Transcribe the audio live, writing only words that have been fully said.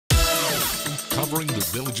covering the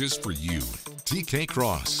Villages for you, TK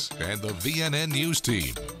Cross and the VNN News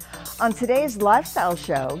team. On today's lifestyle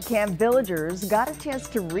show, Camp Villagers got a chance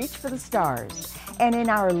to reach for the stars. And in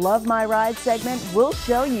our Love My Ride segment, we'll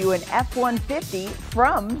show you an F-150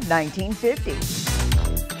 from 1950.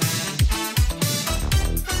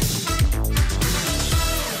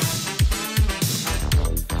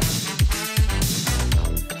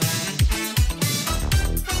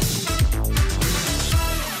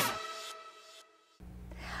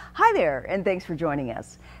 Hi there, and thanks for joining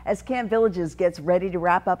us. As Camp Villages gets ready to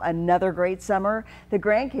wrap up another great summer, the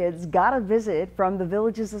grandkids got a visit from the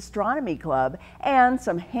Villages Astronomy Club and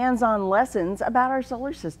some hands-on lessons about our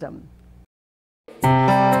solar system.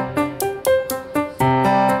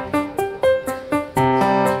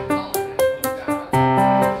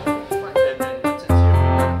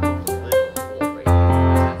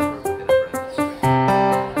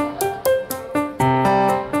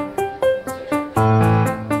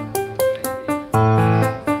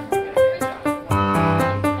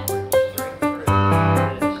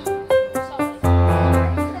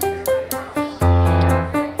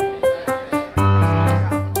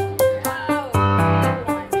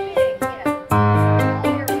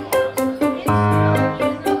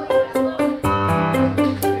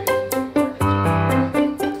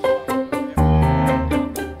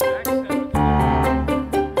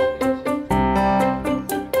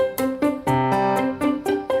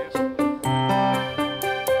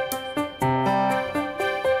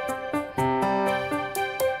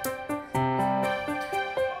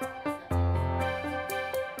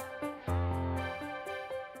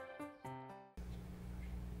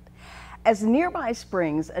 As nearby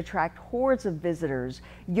springs attract hordes of visitors,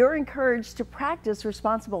 you're encouraged to practice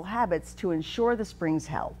responsible habits to ensure the spring's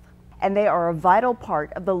health. And they are a vital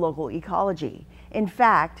part of the local ecology. In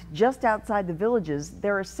fact, just outside the Villages,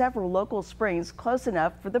 there are several local springs close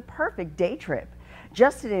enough for the perfect day trip.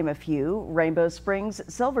 Just to name a few, Rainbow Springs,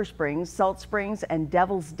 Silver Springs, Salt Springs, and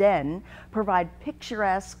Devil's Den provide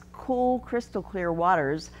picturesque, cool, crystal clear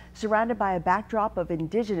waters surrounded by a backdrop of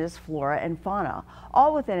indigenous flora and fauna,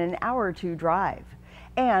 all within an hour or two drive.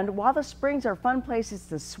 And while the springs are fun places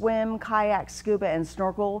to swim, kayak, scuba, and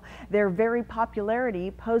snorkel, their very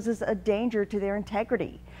popularity poses a danger to their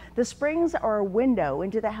integrity. The springs are a window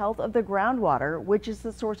into the health of the groundwater, which is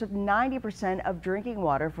the source of 90% of drinking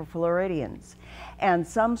water for Floridians. And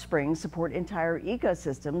some springs support entire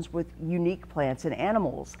ecosystems with unique plants and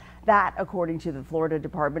animals. That, according to the Florida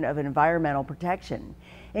Department of Environmental Protection.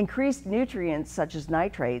 Increased nutrients such as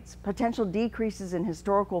nitrates, potential decreases in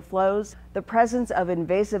historical flows, the presence of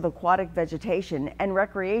invasive aquatic vegetation, and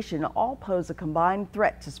recreation all pose a combined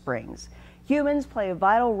threat to springs. Humans play a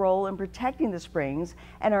vital role in protecting the springs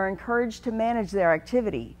and are encouraged to manage their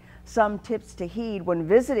activity. Some tips to heed when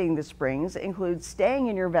visiting the springs include staying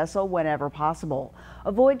in your vessel whenever possible.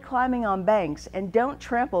 Avoid climbing on banks and don't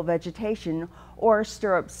trample vegetation or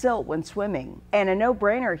stir up silt when swimming. And a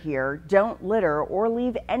no-brainer here, don't litter or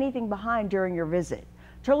leave anything behind during your visit.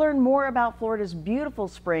 To learn more about Florida's beautiful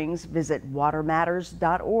springs, visit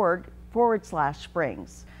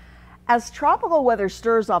watermatters.org/springs. As tropical weather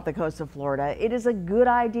stirs off the coast of Florida, it is a good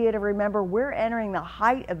idea to remember we're entering the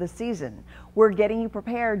height of the season. We're getting you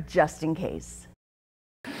prepared just in case.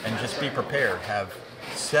 And just be prepared. Have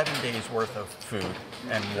 7 days worth of food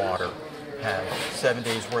and water. Have 7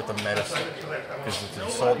 days worth of medicine. Because as it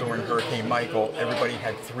sold during Hurricane Michael, everybody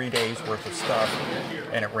had 3 days worth of stuff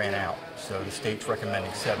and it ran out. So the state's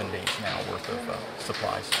recommending 7 days now worth of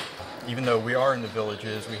supplies. Even though we are in the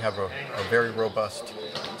Villages, we have a very robust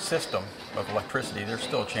system of electricity, there's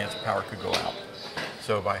still a chance power could go out.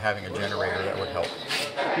 So by having a generator, that would help.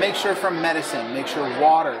 Make sure from medicine, make sure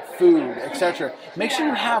water, food, etc. Make sure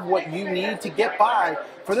you have what you need to get by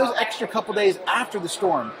for those extra couple days after the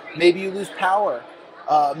storm. Maybe you lose power,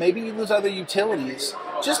 maybe you lose other utilities,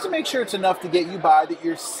 just to make sure it's enough to get you by, that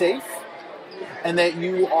you're safe, and that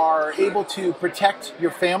you are able to protect your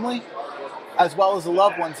family, as well as the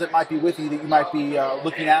loved ones that might be with you that you might be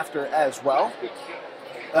looking after as well.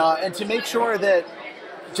 And to make sure that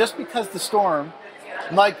just because the storm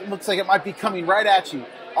looks like it might be coming right at you,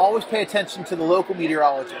 always pay attention to the local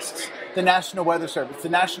meteorologists, the National Weather Service, the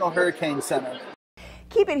National Hurricane Center.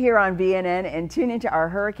 Keep it here on VNN and tune into our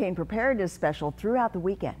hurricane preparedness special throughout the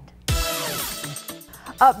weekend.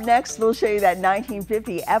 Up next, we'll show you that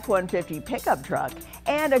 1950 F-150 pickup truck.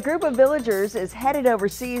 And a group of villagers is headed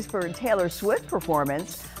overseas for a Taylor Swift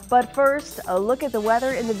performance. But first, a look at the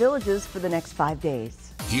weather in the Villages for the next 5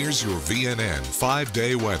 days. Here's your VNN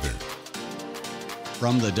 5-day weather.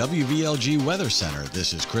 From the WVLG Weather Center,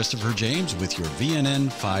 this is Christopher James with your VNN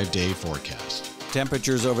 5-day forecast.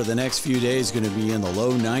 Temperatures over the next few days going to be in the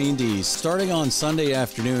low 90s. Starting on Sunday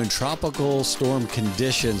afternoon, tropical storm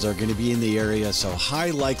conditions are going to be in the area, so high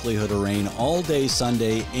likelihood of rain all day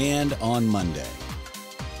Sunday and on Monday.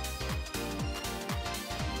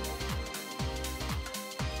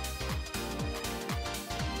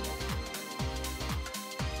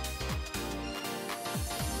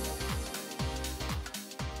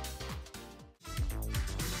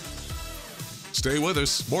 Stay with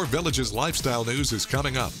us. More Villages lifestyle news is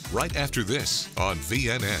coming up right after this on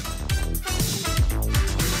VNN.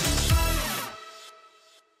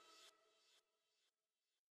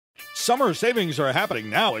 Summer savings are happening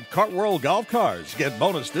now at Cartworld Golf Cars. Get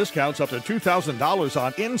bonus discounts up to $2,000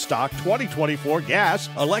 on in-stock 2024 gas,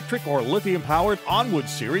 electric, or lithium-powered Onwood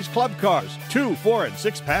Series club cars. 2, 4, and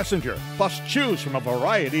 6 passenger. Plus choose from a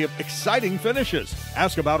variety of exciting finishes.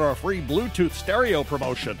 Ask about our free Bluetooth stereo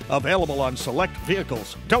promotion. Available on select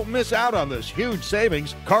vehicles. Don't miss out on this huge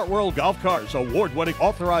savings. Cartworld Golf Cars, award-winning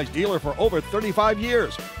authorized dealer for over 35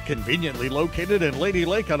 years. Conveniently located in Lady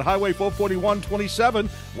Lake on Highway 441-27,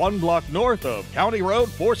 1 block north of County Road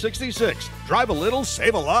 466. Drive a little,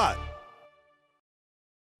 save a lot.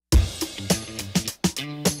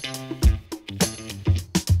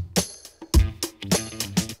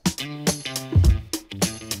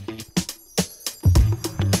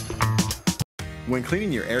 When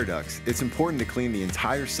cleaning your air ducts, it's important to clean the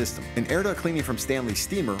entire system. An air duct cleaning from Stanley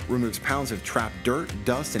Steamer removes pounds of trapped dirt,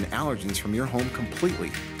 dust, and allergens from your home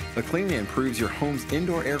completely. A cleaning that improves your home's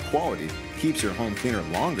indoor air quality, keeps your home cleaner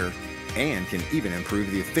longer, and can even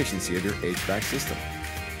improve the efficiency of your HVAC system.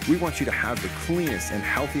 We want you to have the cleanest and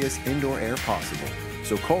healthiest indoor air possible,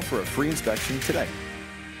 so call for a free inspection today.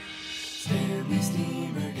 Stanley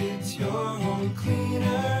Steamer gets your home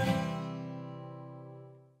cleaner.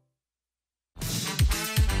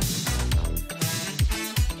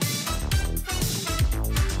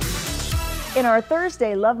 In our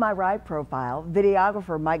Thursday Love My Ride profile,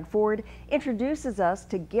 videographer Mike Ford introduces us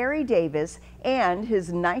to Gary Davis and his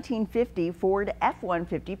 1950 Ford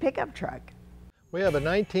F-150 pickup truck. We have a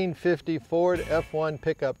 1950 Ford F1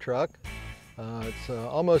 pickup truck. It's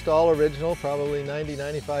almost all original, probably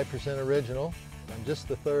 90–95% original. I'm just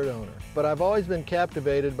the third owner. But I've always been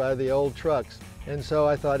captivated by the old trucks. And so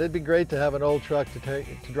I thought it'd be great to have an old truck to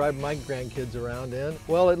drive my grandkids around in.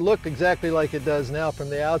 Well, it looked exactly like it does now from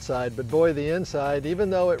the outside, but boy, the inside, even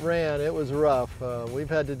though it ran, it was rough. We've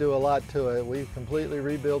had to do a lot to it. We've completely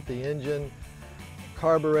rebuilt the engine,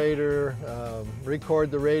 carburetor, record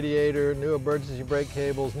the radiator, new emergency brake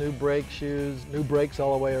cables, new brake shoes, new brakes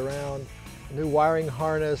all the way around, new wiring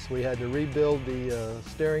harness. We had to rebuild the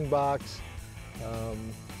steering box.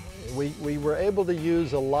 We were able to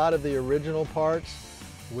use a lot of the original parts.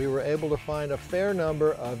 We were able to find a fair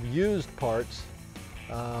number of used parts,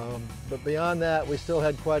 but beyond that, we still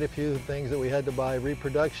had quite a few things that we had to buy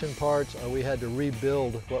reproduction parts, or we had to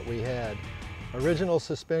rebuild what we had. Original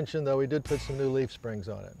suspension, though, we did put some new leaf springs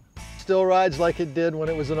on it. Still rides like it did when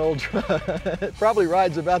it was an old truck. It probably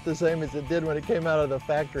rides about the same as it did when it came out of the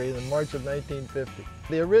factory in March of 1950.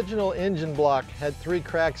 The original engine block had 3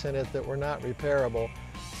 cracks in it that were not repairable.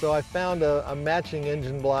 So I found a matching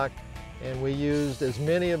engine block, and we used as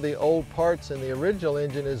many of the old parts in the original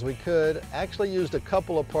engine as we could. Actually used a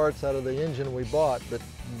couple of parts out of the engine we bought, but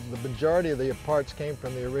the majority of the parts came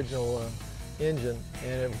from the original engine,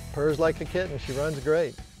 and it purrs like a kitten. She runs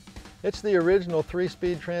great. It's the original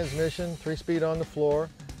 3-speed transmission, 3-speed on the floor.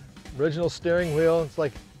 Original steering wheel. It's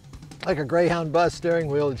like a Greyhound bus steering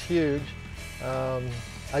wheel. It's huge.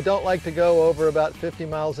 I don't like to go over about 50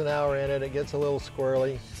 miles an hour in it. It gets a little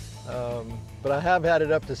squirrely. But I have had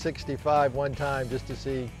it up to 65 one time just to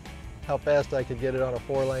see how fast I could get it on a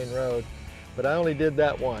 4-lane road. But I only did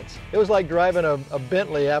that once. It was like driving a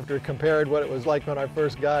Bentley after compared what it was like when I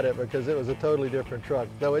first got it, because it was a totally different truck.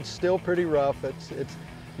 Though it's still pretty rough.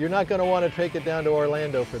 You're not going to want to take it down to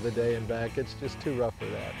Orlando for the day and back. It's just too rough for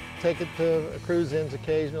that. Take it to cruise-ins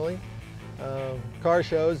occasionally. Car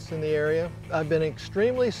shows in the area. I've been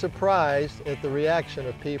extremely surprised at the reaction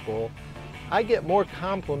of people. I get more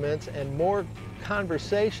compliments and more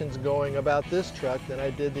conversations going about this truck than I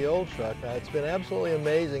did the old truck. It's been absolutely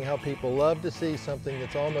amazing how people love to see something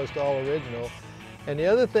that's almost all original. And the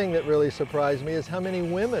other thing that really surprised me is how many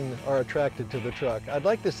women are attracted to the truck. I'd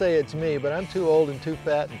like to say it's me, but I'm too old and too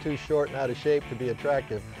fat and too short and out of shape to be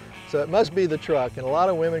attractive. So it must be the truck, and a lot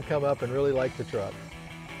of women come up and really like the truck.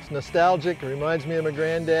 It's nostalgic. It reminds me of my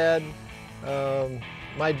granddad.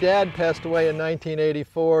 My dad passed away in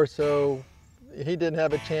 1984, so he didn't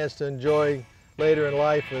have a chance to enjoy later in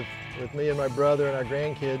life with me and my brother and our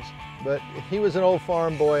grandkids. But he was an old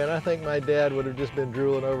farm boy, and I think my dad would have just been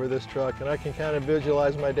drooling over this truck. And I can kind of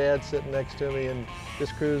visualize my dad sitting next to me and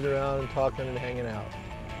just cruising around and talking and hanging out.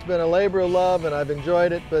 It's been a labor of love, and I've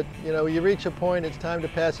enjoyed it, but you know, you reach a point, it's time to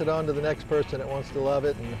pass it on to the next person that wants to love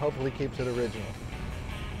it and hopefully keeps it original.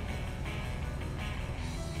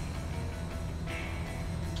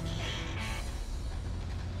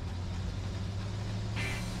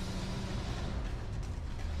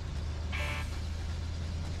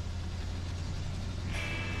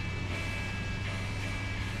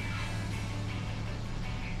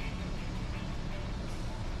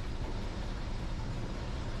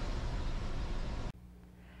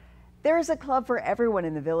 There is a club for everyone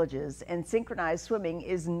in the Villages, and synchronized swimming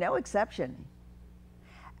is no exception.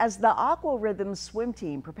 As the Aqua Rhythm swim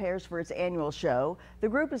team prepares for its annual show, the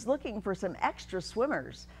group is looking for some extra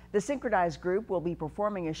swimmers. The synchronized group will be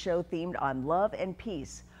performing a show themed on love and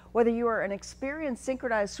peace. Whether you are an experienced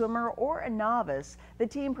synchronized swimmer or a novice, the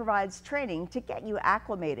team provides training to get you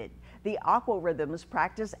acclimated. The Aqua Rhythms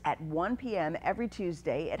practice at 1 p.m. every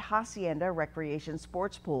Tuesday at Hacienda Recreation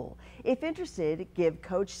Sports Pool. If interested, give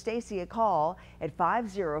Coach Stacy a call at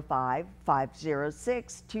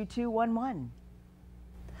 505-506-2211.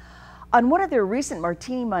 On one of their recent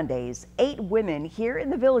Martini Mondays, 8 women here in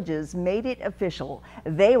the Villages made it official.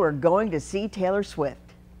 They were going to see Taylor Swift.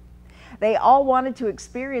 They all wanted to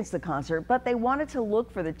experience the concert, but they wanted to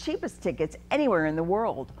look for the cheapest tickets anywhere in the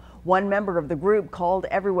world. One member of the group called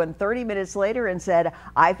everyone 30 minutes later and said,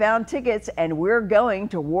 "I found tickets and we're going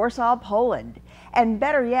to Warsaw, Poland." And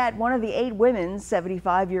better yet, one of the 8 women,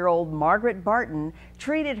 75-year-old Margaret Barton,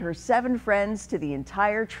 treated her 7 friends to the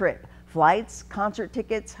entire trip: flights, concert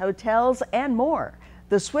tickets, hotels, and more.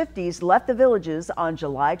 The Swifties left the Villages on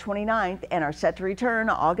July 29th and are set to return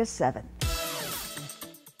August 7th.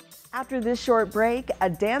 After this short break, a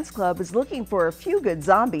dance club is looking for a few good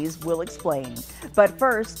zombies. We'll explain. But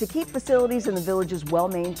first, to keep facilities in the Villages well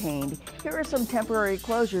maintained, here are some temporary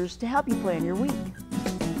closures to help you plan your week.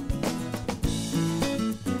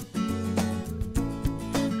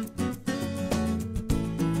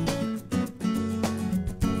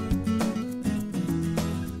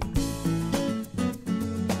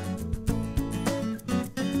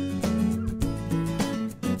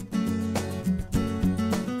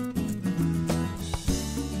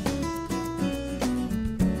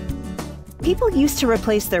 People used to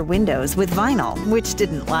replace their windows with vinyl, which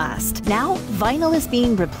didn't last. Now, vinyl is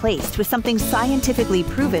being replaced with something scientifically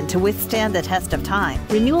proven to withstand the test of time.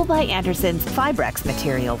 Renewal by Andersen's Fibrex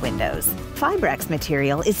material windows. Fibrex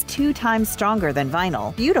material is 2 times stronger than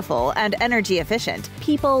vinyl, beautiful and energy efficient.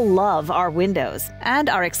 People love our windows and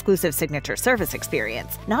our exclusive signature service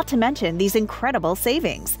experience, not to mention these incredible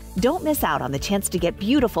savings. Don't miss out on the chance to get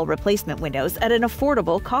beautiful replacement windows at an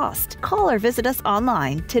affordable cost. Call or visit us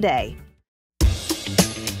online today.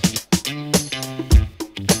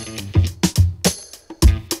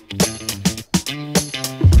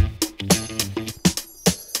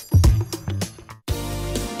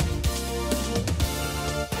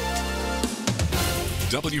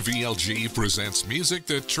 WVLG presents music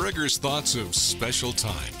that triggers thoughts of special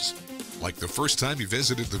times. Like the first time you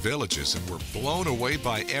visited the Villages and were blown away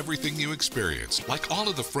by everything you experienced. Like all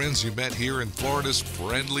of the friends you met here in Florida's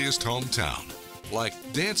friendliest hometown. Like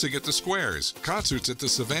dancing at the Squares, concerts at the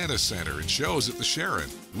Savannah Center, and shows at the Sharon.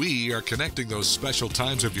 We are connecting those special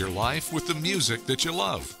times of your life with the music that you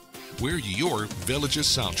love. We're your Villages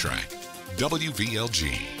soundtrack.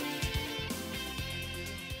 WVLG.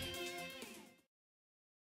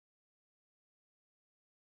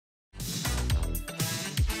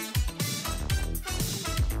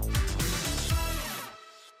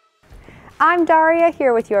 I'm Daria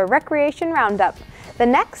here with your Recreation Roundup. The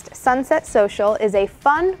next Sunset Social is a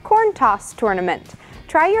fun corn toss tournament.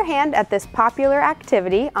 Try your hand at this popular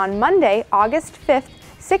activity on Monday, August 5th,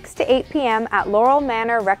 6 to 8 p.m. at Laurel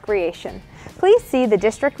Manor Recreation. Please see the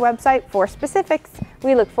district website for specifics.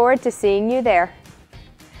 We look forward to seeing you there.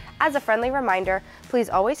 As a friendly reminder, please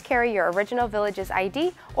always carry your original Villages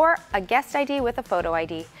ID or a guest ID with a photo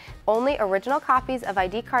ID. Only original copies of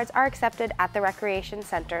ID cards are accepted at the recreation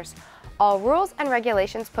centers. All rules and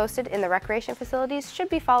regulations posted in the recreation facilities should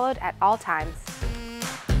be followed at all times.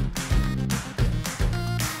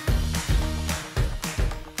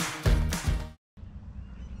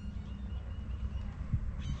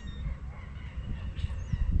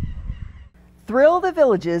 Thrill the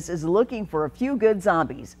Villages is looking for a few good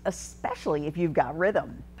zombies, especially if you've got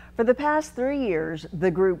rhythm. For For the past 3 years,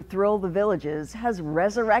 the group Thrill the Villages has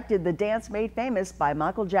resurrected the dance made famous by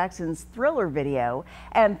Michael Jackson's Thriller video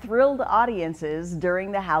and thrilled audiences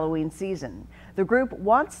during the Halloween season. The group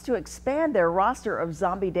wants to expand their roster of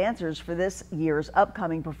zombie dancers for this year's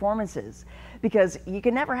upcoming performances, because you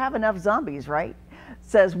can never have enough zombies, right?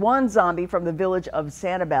 Says one zombie from the village of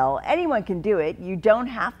Sanibel. Anyone can do it. You don't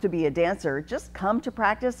have to be a dancer. Just come to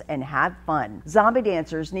practice and have fun. Zombie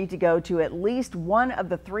dancers need to go to at least one of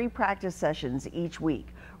the 3 practice sessions each week.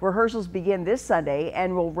 Rehearsals begin this Sunday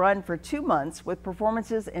and will run for 2 months with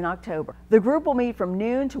performances in October. The group will meet from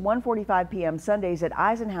noon to 1:45 p.m. Sundays at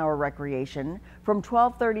Eisenhower Recreation, from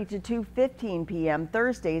 12:30 to 2:15 p.m.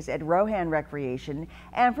 Thursdays at Rohan Recreation,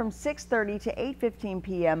 and from 6:30 to 8:15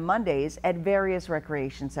 p.m. Mondays at various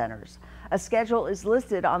recreation centers. A schedule is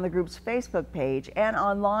listed on the group's Facebook page and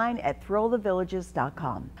online at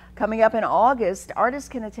thrillthevillages.com. Coming up in August, artists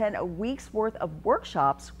can attend a week's worth of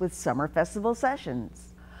workshops with summer festival sessions.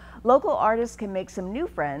 Local artists can make some new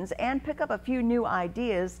friends and pick up a few new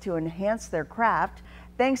ideas to enhance their craft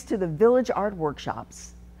thanks to the Village Art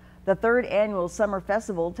Workshops. The 3rd annual Summer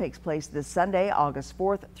Festival takes place this Sunday, August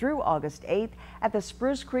 4th through August 8th at the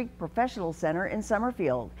Spruce Creek Professional Center in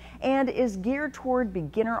Summerfield, and is geared toward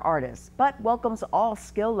beginner artists, but welcomes all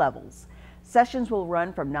skill levels. Sessions will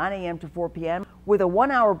run from 9 a.m. to 4 p.m. with a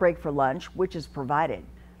 1-hour break for lunch, which is provided.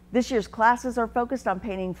 This year's classes are focused on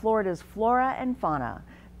painting Florida's flora and fauna.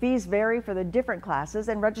 Fees vary for the different classes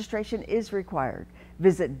and registration is required.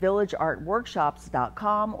 Visit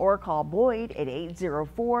villageartworkshops.com or call Boyd at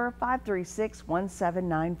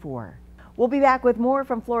 804-536-1794. We'll be back with more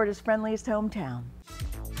from Florida's friendliest hometown.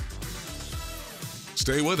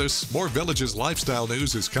 Stay with us. More Villages lifestyle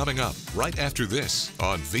news is coming up right after this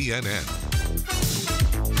on VNN.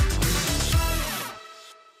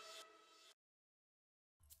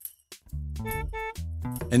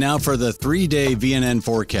 And now for the 3-day VNN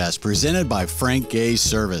forecast presented by Frank Gay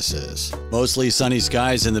Services. Mostly sunny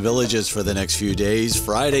skies in the Villages for the next few days.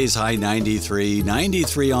 Friday's high 93,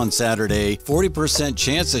 93 on Saturday, 40%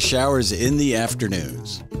 chance of showers in the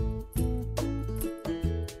afternoons.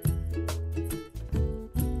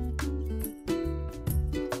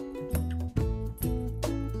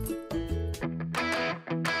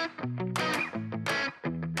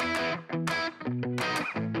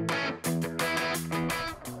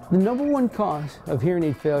 The number one cause of hearing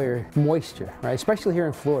aid failure, moisture, right? Especially here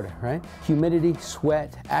in Florida, right? Humidity,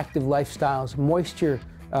 sweat, active lifestyles, moisture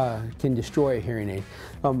can destroy a hearing aid.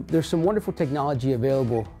 There's some wonderful technology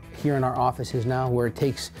available here in our offices now where it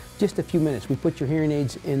takes just a few minutes. We put your hearing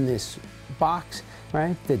aids in this box,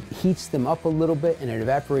 right, that heats them up a little bit and it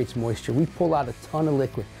evaporates moisture. We pull out a ton of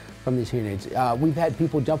liquid from these hearing aids. We've had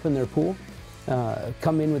people jump in their pool,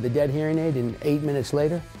 come in with a dead hearing aid, and 8 minutes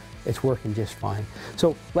later, it's working just fine.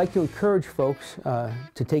 So I'd like to encourage folks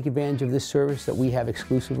to take advantage of this service that we have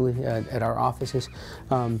exclusively at our offices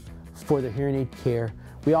for their hearing aid care.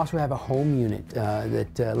 We also have a home unit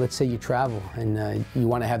that, let's say you travel and you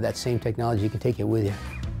want to have that same technology, you can take it with you.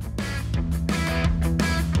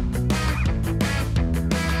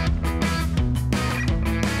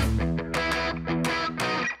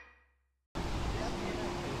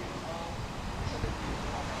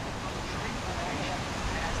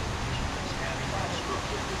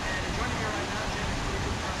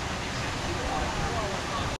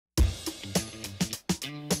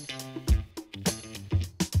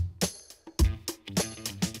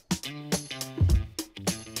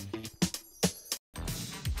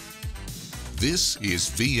 This is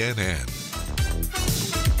VNN.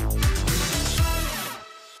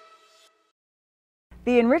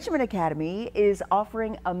 The Enrichment Academy is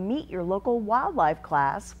offering a Meet Your Local Wildlife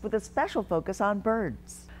class with a special focus on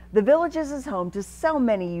birds. The Villages is home to so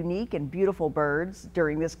many unique and beautiful birds.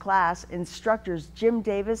 During this class, instructors Jim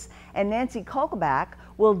Davis and Nancy Kolkebach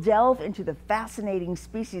will delve into the fascinating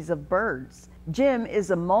species of birds. Jim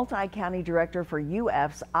is a multi-county director for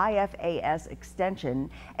UF's IFAS Extension,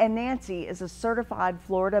 and Nancy is a certified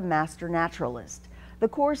Florida master naturalist. The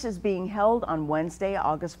course is being held on Wednesday,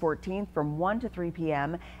 August 14th from 1 to 3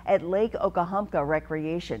 p.m. at Lake Okahumpka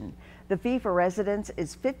Recreation. The fee for residents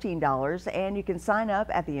is $15, and you can sign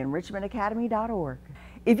up at theenrichmentacademy.org.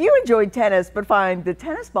 If you enjoyed tennis but find the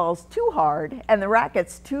tennis balls too hard and the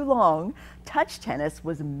rackets too long, Touch Tennis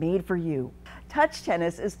was made for you. Touch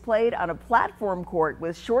Tennis is played on a platform court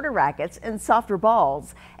with shorter rackets and softer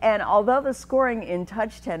balls, and although the scoring in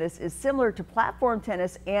touch tennis is similar to platform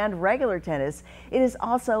tennis and regular tennis, it is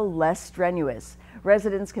also less strenuous.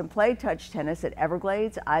 Residents can play touch tennis at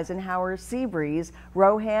Everglades, Eisenhower, Seabreeze,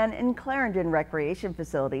 Rohan, and Clarendon recreation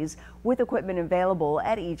facilities with equipment available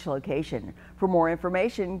at each location. For more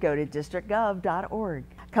information, go to districtgov.org.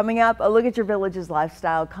 Coming up, a look at your village's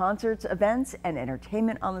lifestyle, concerts, events, and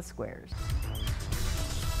entertainment on the squares.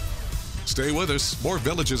 Stay with us. More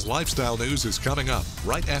Villages lifestyle news is coming up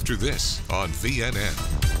right after this on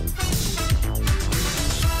VNN.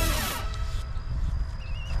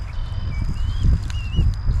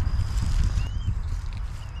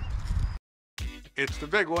 It's the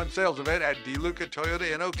Big One sales event at DeLuca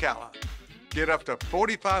Toyota in Ocala. Get up to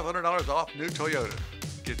 $4,500 off new Toyota.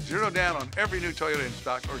 Get zero down on every new Toyota in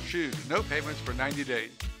stock or choose no payments for 90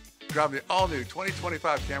 days. Drive the all-new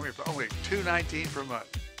 2025 Camry for only $219 per month.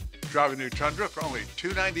 Drive a new Tundra for only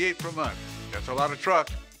 $298 per month. That's a lot of truck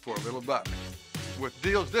for a little buck. With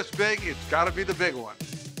deals this big, it's got to be the big one.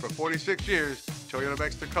 For 46 years, Toyota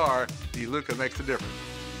makes the car, DeLuca makes the difference.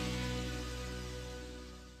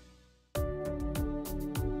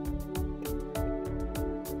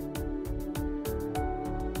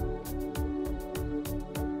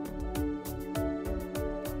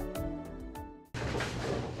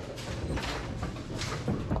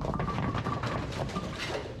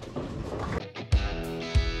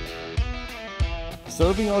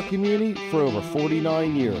 Serving our community for over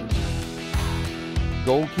 49 years.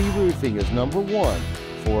 Gold Key Roofing is #1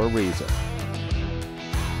 for a reason.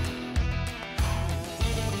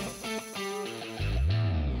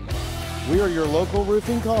 We are your local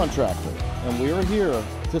roofing contractor, and we are here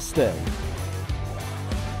to stay.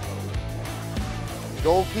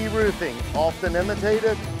 Gold Key Roofing, often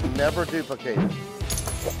imitated, never duplicated.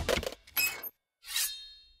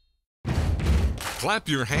 Clap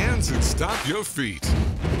your hands and stop your feet.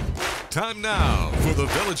 Time now for the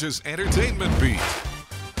Village's Entertainment Beat.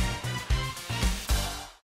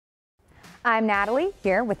 I'm Natalie,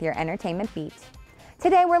 here with your Entertainment Beat.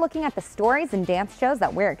 Today we're looking at the stories and dance shows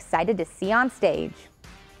that we're excited to see on stage.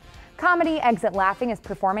 Comedy Exit Laughing is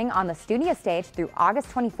performing on the studio stage through August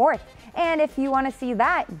 24th. And if you want to see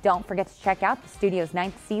that, don't forget to check out the studio's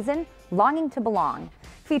 9th season, Longing to Belong,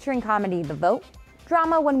 featuring comedy The Vote,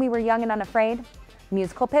 drama When We Were Young and Unafraid,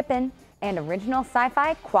 musical Pippin, and original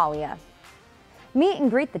sci-fi Qualia. Meet and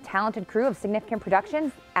greet the talented crew of Significant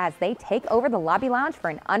Productions as they take over the Lobby Lounge for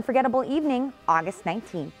an unforgettable evening, August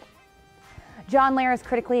 19th. John Lehre's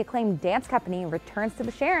critically acclaimed dance company returns to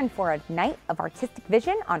the Sharon for a night of artistic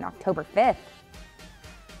vision on October 5th.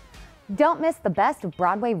 Don't miss the best of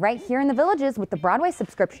Broadway right here in the Villages with the Broadway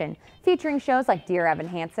subscription, featuring shows like Dear Evan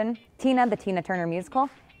Hansen, Tina, the Tina Turner Musical,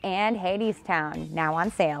 and Hadestown, now on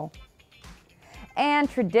sale. And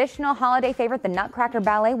traditional holiday favorite, the Nutcracker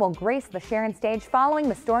Ballet, will grace the Sharon stage following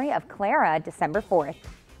the story of Clara, December 4th.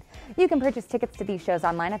 You can purchase tickets to these shows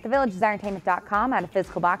online at thevillagesentertainment.com at a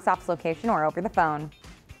physical box office location or over the phone.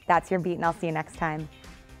 That's your beat, and I'll see you next time.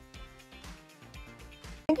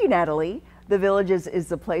 Thank you, Natalie. The Villages is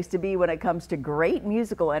the place to be when it comes to great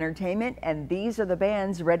musical entertainment, and these are the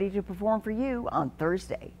bands ready to perform for you on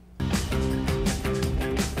Thursday.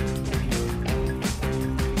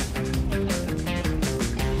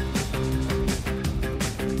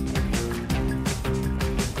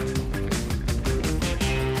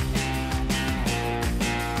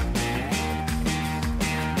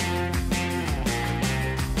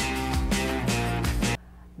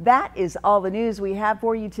 That is all the news we have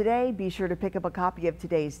for you today. Be sure to pick up a copy of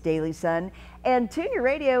today's Daily Sun and tune your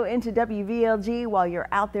radio into WVLG while you're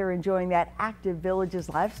out there enjoying that active Villages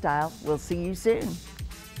lifestyle. We'll see you soon.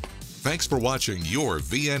 Thanks for watching your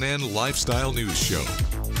VNN Lifestyle News Show.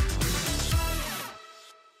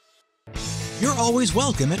 You're always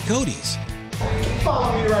welcome at Cody's.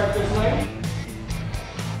 Follow me right this way.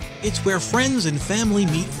 It's where friends and family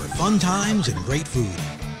meet for fun times and great food.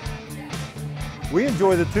 We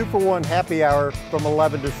enjoy the 2-for-1 happy hour from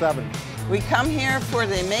 11 to 7. We come here for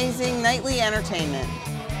the amazing nightly entertainment.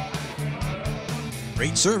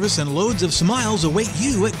 Great service and loads of smiles await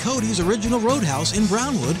you at Cody's Original Roadhouse in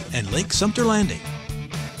Brownwood and Lake Sumter Landing.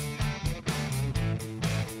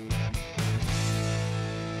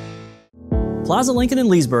 Plaza Lincoln in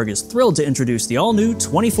Leesburg is thrilled to introduce the all-new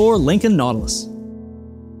 24 Lincoln Nautilus.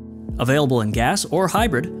 Available in gas or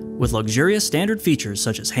hybrid, with luxurious standard features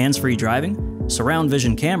such as hands-free driving, surround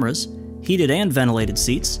vision cameras, heated and ventilated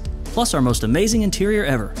seats, plus our most amazing interior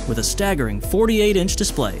ever with a staggering 48-inch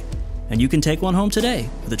display. And you can take one home today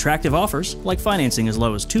with attractive offers like financing as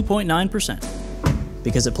low as 2.9%.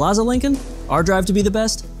 Because at Plaza Lincoln, our drive to be the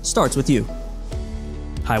best starts with you.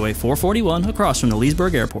 Highway 441 across from the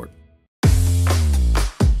Leesburg Airport.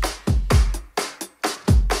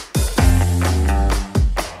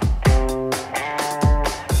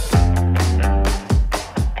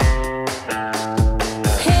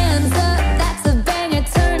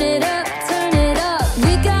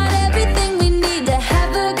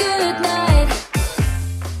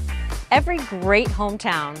 great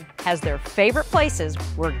hometown has their favorite places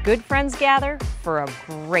where good friends gather for a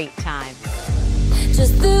great time.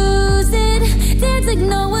 Just lose it, dance like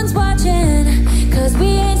no one's watching, 'cause we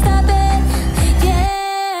ain't stopping,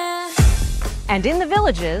 yeah. And in the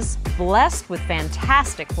Villages, blessed with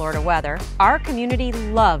fantastic Florida weather, our community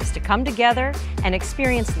loves to come together and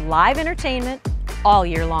experience live entertainment all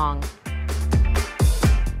year long.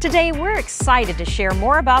 Today, we're excited to share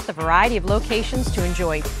more about the variety of locations to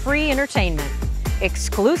enjoy free entertainment,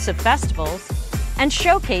 exclusive festivals, and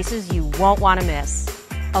showcases you won't want to miss,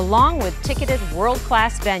 along with ticketed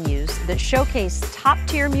world-class venues that showcase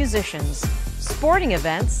top-tier musicians, sporting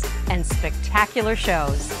events, and spectacular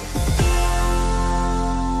shows.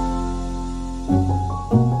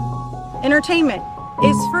 Entertainment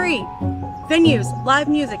is free. Venues, live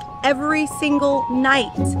music every single night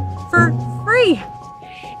for free.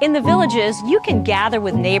 In the Villages, you can gather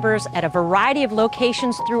with neighbors at a variety of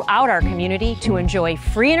locations throughout our community to enjoy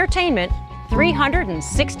free entertainment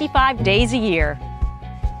 365 days a year.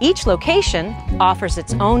 Each location offers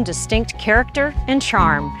its own distinct character and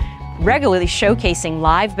charm, regularly showcasing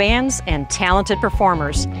live bands and talented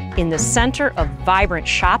performers in the center of vibrant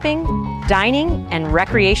shopping, dining, and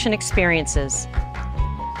recreation experiences.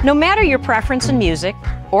 No matter your preference in music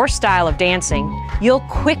or style of dancing, you'll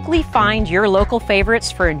quickly find your local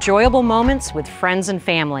favorites for enjoyable moments with friends and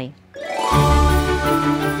family.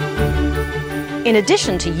 In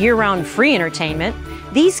addition to year-round free entertainment,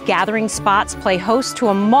 these gathering spots play host to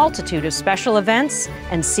a multitude of special events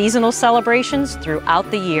and seasonal celebrations throughout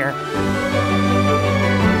the year.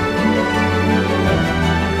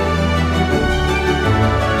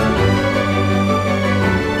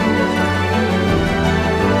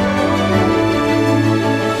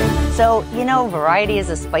 So, you know, variety is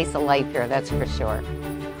a spice of life here, that's for sure.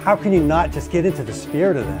 How can you not just get into the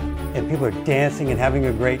spirit of that? And people are dancing and having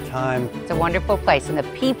a great time. It's a wonderful place, and the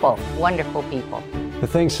people, wonderful people. The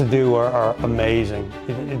things to do are amazing.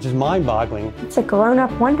 It's just mind-boggling. It's a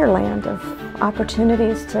grown-up wonderland of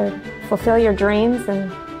opportunities to fulfill your dreams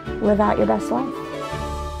and live out your best life.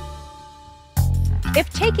 If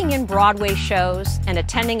taking in Broadway shows and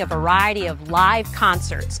attending a variety of live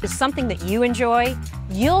concerts is something that you enjoy,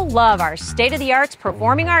 you'll love our state-of-the-art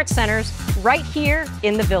performing arts centers right here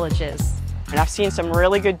in the Villages. And I've seen some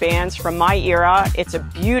really good bands from my era. It's a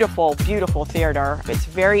beautiful, beautiful theater. It's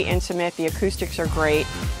very intimate. The acoustics are great.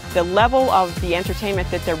 The level of the entertainment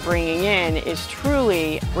that they're bringing in is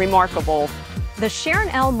truly remarkable. The Sharon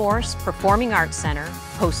L. Morse Performing Arts Center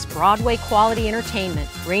hosts Broadway quality entertainment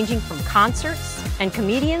ranging from concerts and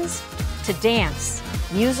comedians to dance,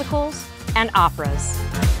 musicals, and operas.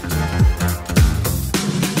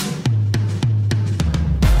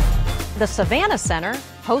 The Savannah Center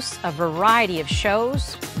hosts a variety of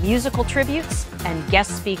shows, musical tributes, and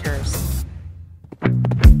guest speakers.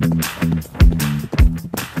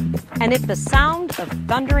 And if the sound of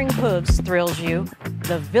thundering hooves thrills you,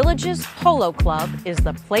 the Villages Polo Club is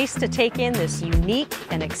the place to take in this unique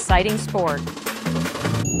and exciting sport.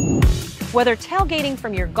 Whether tailgating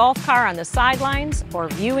from your golf car on the sidelines or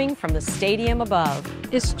viewing from the stadium above.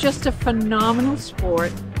 It's just a phenomenal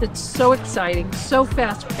sport. It's so exciting, so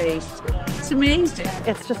fast-paced. It's amazing.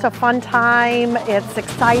 It's just a fun time. It's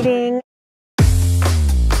exciting.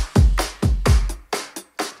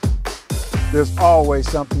 There's always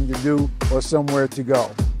something to do or somewhere to go.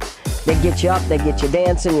 They get you up, they get you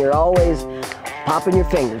dancing, you're always popping your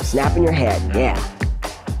fingers, snapping your head, yeah.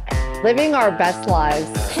 Living our best lives.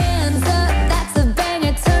 Hands up, that's a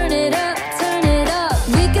banger, turn it up, turn it up.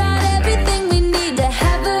 We got everything we need to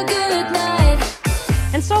have a good night.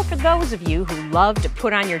 And so for those of you who love to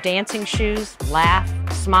put on your dancing shoes, laugh,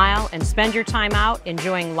 smile, and spend your time out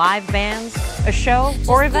enjoying live bands, a show,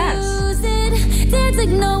 or events. Lose it, dance like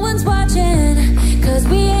no one's watching, 'cause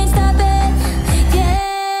we ain't stopping,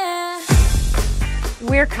 yeah.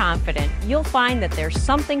 We're confident you'll find that there's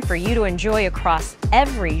something for you to enjoy across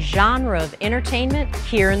every genre of entertainment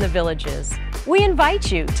here in the Villages. We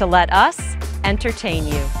invite you to let us entertain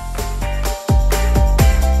you.